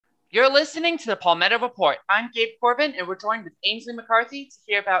You're listening to the Palmetto Report. I'm Gabe Corbin, and we're joined with Ainsley McCarthy to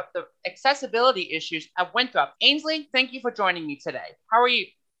hear about the accessibility issues at Winthrop. Ainsley, thank you for joining me today. How are you?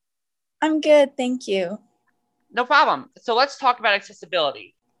 I'm good, thank you. No problem. So let's talk about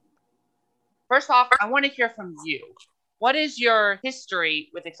accessibility. First off, I want to hear from you. What is your history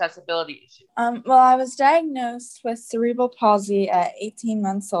with accessibility issues? Well, I was diagnosed with cerebral palsy at 18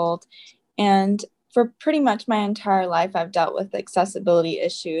 months old, and for pretty much my entire life, I've dealt with accessibility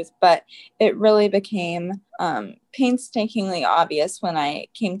issues, but it really became painstakingly obvious when I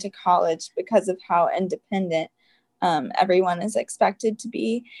came to college because of how independent everyone is expected to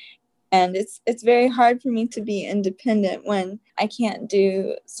be. And it's very hard for me to be independent when I can't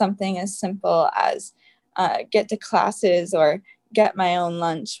do something as simple as get to classes or get my own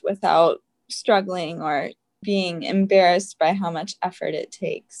lunch without struggling or being embarrassed by how much effort it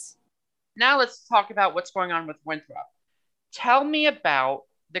takes. Now let's talk about what's going on with Winthrop. Tell me about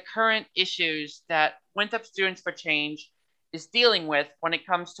the current issues that Winthrop Students for Change is dealing with when it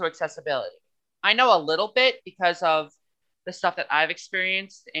comes to accessibility. I know a little bit because of the stuff that I've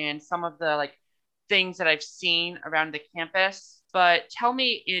experienced and some of the things that I've seen around the campus, but tell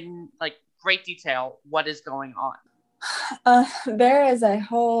me in great detail what is going on. There is a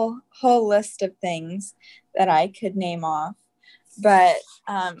whole list of things that I could name off, but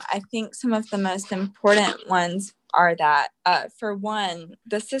I think some of the most important ones are that, for one,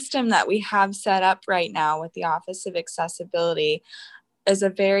 the system that we have set up right now with the Office of Accessibility is a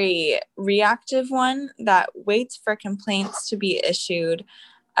very reactive one that waits for complaints to be issued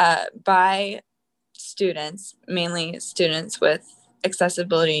by students, mainly students with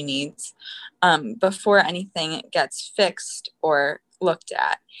accessibility needs, before anything gets fixed or looked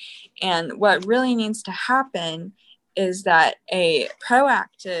at. And what really needs to happen is that a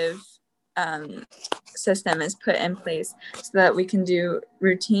proactive system is put in place so that we can do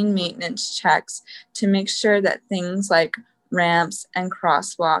routine maintenance checks to make sure that things like ramps and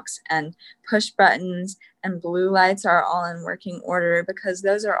crosswalks and push buttons and blue lights are all in working order, because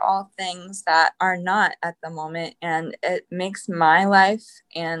those are all things that are not at the moment, and it makes my life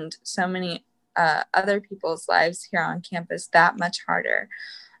and so many other people's lives here on campus that much harder.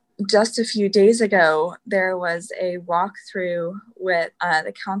 Just a few days ago, there was a walkthrough with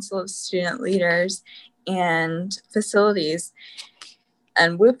the Council of Student Leaders and Facilities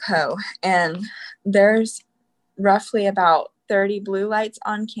and WUPO, and there's roughly about 30 blue lights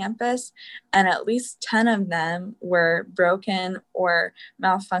on campus, and at least 10 of them were broken or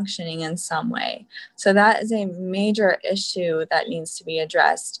malfunctioning in some way. So that is a major issue that needs to be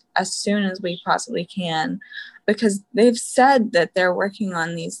addressed as soon as we possibly can, because they've said that they're working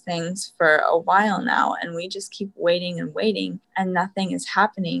on these things for a while now, and we just keep waiting and waiting, and nothing is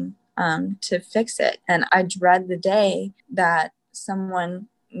happening to fix it. And I dread the day that someone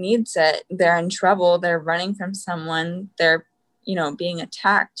needs it, they're in trouble, they're running from someone, they're being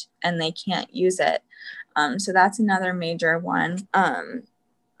attacked, and they can't use it. So that's another major one.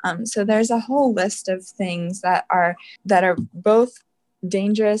 So there's a whole list of things that are both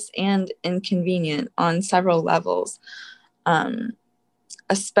dangerous and inconvenient on several levels,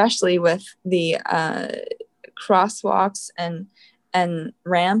 especially with the crosswalks and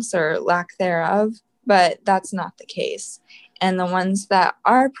ramps or lack thereof. But that's not the case. And the ones that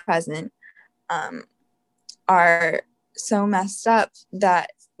are present are so messed up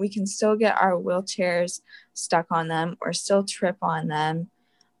that we can still get our wheelchairs stuck on them or still trip on them.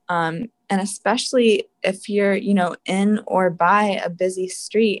 And especially if you're, in or by a busy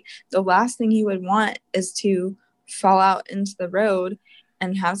street, the last thing you would want is to fall out into the road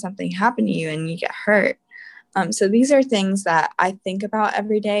and have something happen to you and you get hurt. So these are things that I think about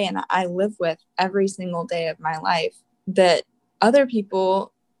every day and I live with every single day of my life that other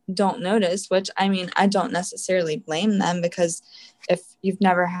people don't notice, which I don't necessarily blame them, because if you've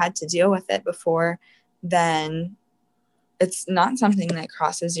never had to deal with it before, then it's not something that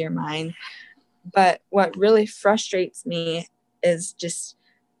crosses your mind. But what really frustrates me is just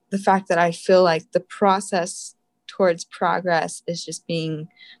the fact that I feel like the process towards progress is just being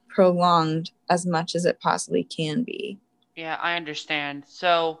prolonged as much as it possibly can be. Yeah, I understand.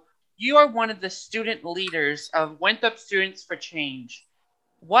 So you are one of the student leaders of Winthrop Students for Change.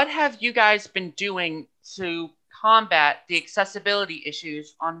 What have you guys been doing to combat the accessibility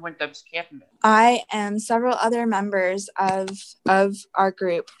issues on Winthrop's campus? I and several other members of our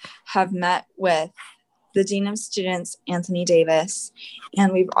group have met with the Dean of Students, Anthony Davis,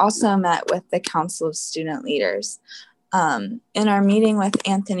 and we've also met with the Council of Student Leaders. In our meeting with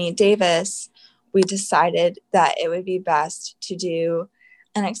Anthony Davis, we decided that it would be best to do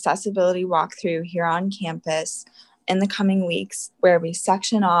an accessibility walkthrough here on campus in the coming weeks where we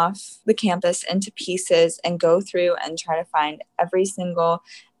section off the campus into pieces and go through and try to find every single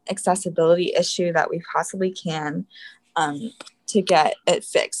accessibility issue that we possibly can to get it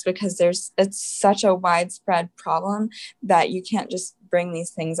fixed, because it's such a widespread problem that you can't just bring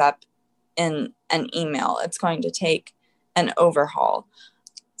these things up in an email. It's going to take an overhaul.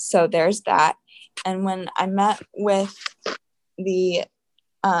 So there's that. And when I met with the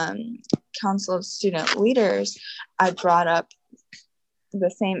Council of Student Leaders, I brought up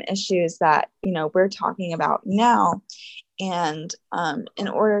the same issues that, we're talking about now. And in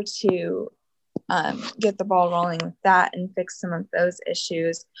order to get the ball rolling with that and fix some of those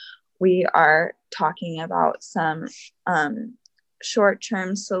issues, we are talking about some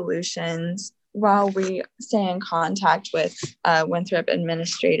short-term solutions while we stay in contact with Winthrop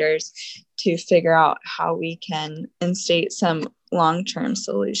administrators to figure out how we can instate some long-term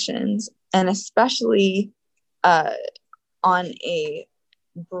solutions. And especially on a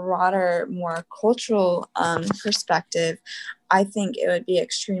broader, more cultural perspective, I think it would be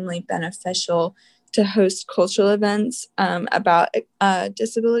extremely beneficial to host cultural events about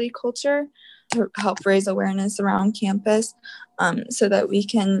disability culture to help raise awareness around campus, so that we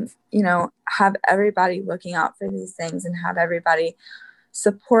can, have everybody looking out for these things and have everybody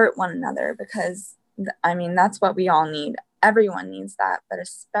support one another, because, that's what we all need. Everyone needs that, but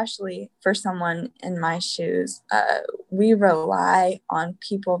especially for someone in my shoes, we rely on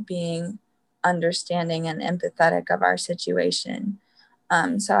people being understanding and empathetic of our situation.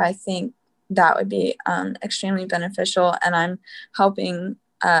 So I think that would be extremely beneficial, and I'm helping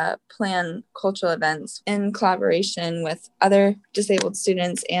plan cultural events in collaboration with other disabled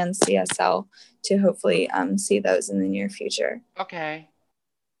students and CSL to hopefully see those in the near future. Okay.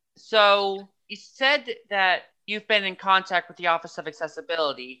 So you said that you've been in contact with the Office of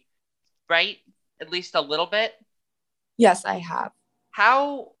Accessibility, right? At least a little bit? Yes, I have.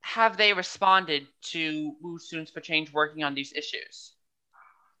 How have they responded to WU Students for Change working on these issues?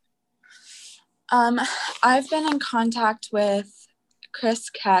 I've been in contact with Chris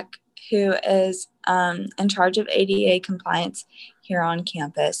Keck, who is in charge of ADA compliance here on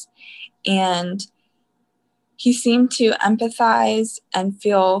campus. And he seemed to empathize and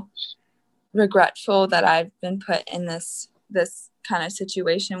feel regretful that I've been put in this kind of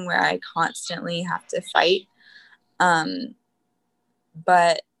situation where I constantly have to fight. But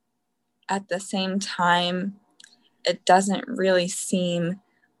at the same time, it doesn't really seem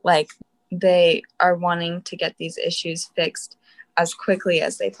like they are wanting to get these issues fixed as quickly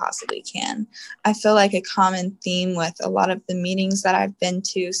as they possibly can. I feel like a common theme with a lot of the meetings that I've been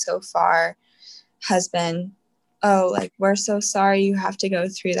to so far has been, we're so sorry you have to go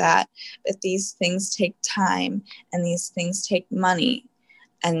through that, but these things take time and these things take money.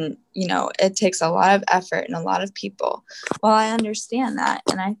 And, it takes a lot of effort and a lot of people. Well, I understand that.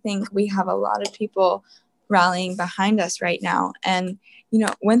 And I think we have a lot of people rallying behind us right now. And,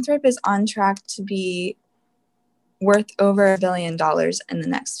 Winthrop is on track to be worth over $1 billion in the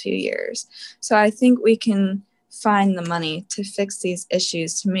next few years. So I think we can find the money to fix these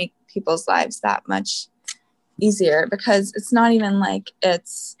issues to make people's lives that much easier, because it's not even like it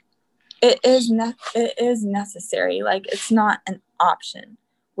is necessary. Like, it's not an option.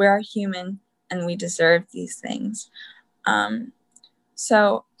 We are human and we deserve these things.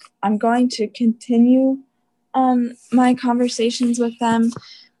 So I'm going to continue my conversations with them,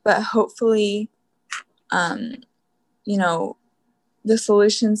 but hopefully, the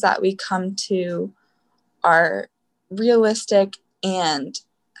solutions that we come to are realistic and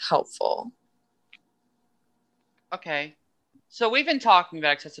helpful. Okay. So we've been talking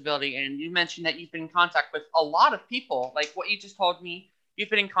about accessibility, and you mentioned that you've been in contact with a lot of people. Like what you just told me, you've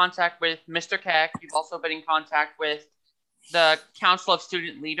been in contact with Mr. Keck. You've also been in contact with the Council of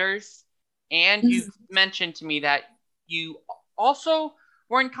Student Leaders. And you mentioned to me that you also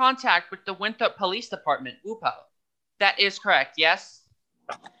were in contact with the Winthrop Police Department, WUPO. That is correct, yes?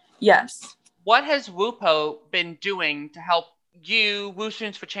 Yes. What has WUPO been doing to help you, WU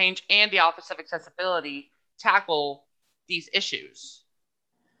Students for Change, and the Office of Accessibility tackle these issues?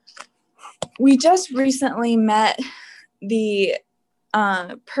 We just recently met the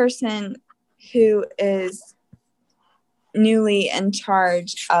person who is newly in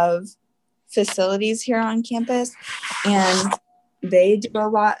charge of facilities here on campus, and they do a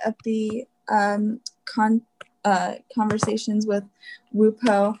lot of the conversations with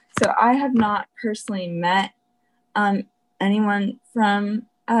WUPO. So I have not personally met anyone from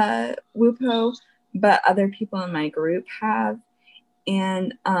WUPO, but other people in my group have.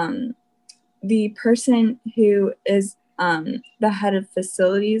 And the person who is the head of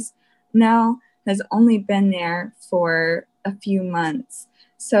facilities now has only been there for a few months.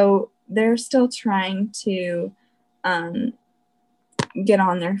 So they're still trying to get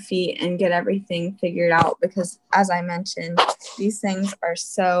on their feet and get everything figured out because, as I mentioned, these things are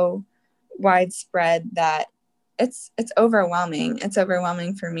so widespread that it's overwhelming. It's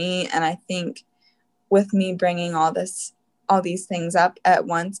overwhelming for me, and I think with me bringing all these things up at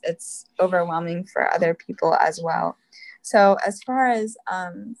once, it's overwhelming for other people as well. So as far as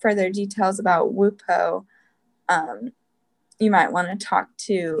further details about WUPO, you might want to talk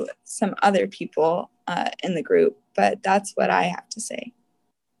to some other people in the group, but that's what I have to say.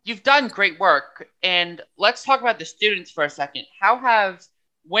 You've done great work, and let's talk about the students for a second. How have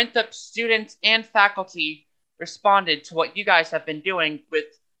Winthrop students and faculty responded to what you guys have been doing with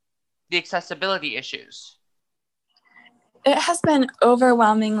the accessibility issues? It has been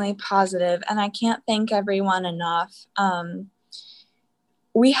overwhelmingly positive, and I can't thank everyone enough.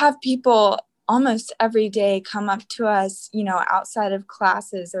 We have people almost every day come up to us, outside of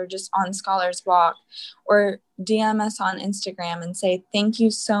classes or just on Scholars Walk, or DM us on Instagram and say, thank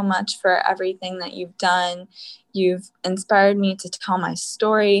you so much for everything that you've done. You've inspired me to tell my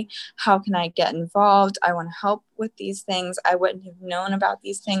story. How can I get involved? I want to help with these things. I wouldn't have known about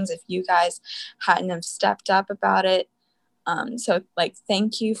these things if you guys hadn't have stepped up about it. So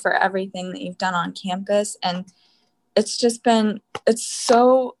thank you for everything that you've done on campus. And it's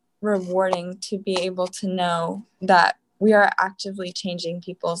so rewarding to be able to know that we are actively changing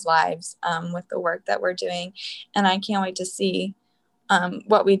people's lives with the work that we're doing. And I can't wait to see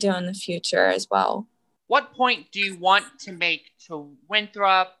what we do in the future as well. What point do you want to make to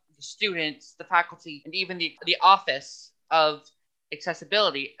Winthrop, the students, the faculty, and even the Office of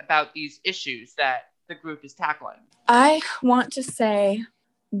Accessibility about these issues that the group is tackling? I want to say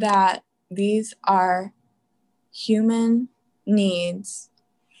that these are human needs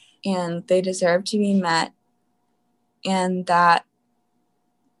and they deserve to be met, and that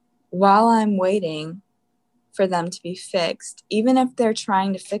while I'm waiting for them to be fixed, even if they're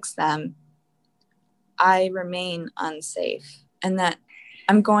trying to fix them, I remain unsafe, and that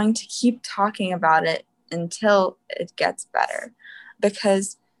I'm going to keep talking about it until it gets better,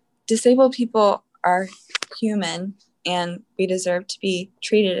 because disabled people are human and we deserve to be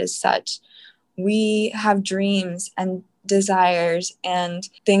treated as such. We have dreams and desires and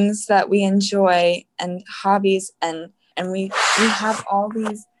things that we enjoy and hobbies, and we have all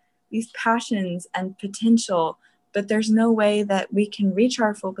these passions and potential, but there's no way that we can reach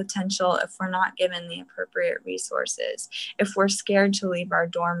our full potential if we're not given the appropriate resources, if we're scared to leave our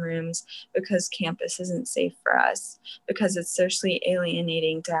dorm rooms because campus isn't safe for us, because it's socially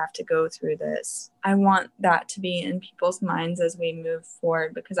alienating to have to go through this. I want that to be in people's minds as we move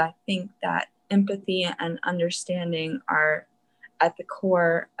forward, because I think that empathy and understanding are at the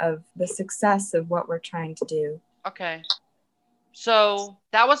core of the success of what we're trying to do. Okay. So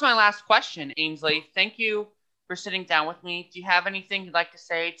that was my last question, Ainsley. Thank you for sitting down with me. Do you have anything you'd like to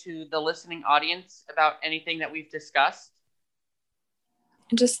say to the listening audience about anything that we've discussed?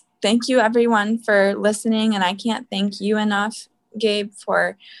 Just thank you, everyone, for listening. And I can't thank you enough, Gabe,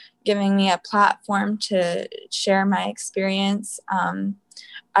 for giving me a platform to share my experience.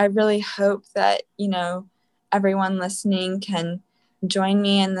 I really hope that, everyone listening can join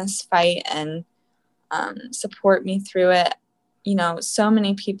me in this fight and support me through it. So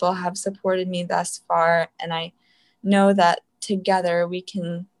many people have supported me thus far, and I know that together we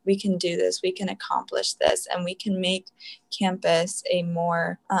can do this, we can accomplish this, and we can make campus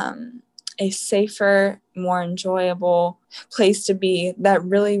a safer, more enjoyable place to be that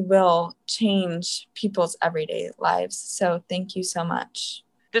really will change people's everyday lives. So thank you so much.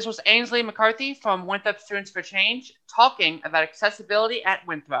 This was Ainsley McCarthy from Winthrop Students for Change talking about accessibility at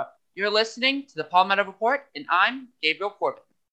Winthrop. You're listening to the Palmetto Report, and I'm Gabriel Corbett.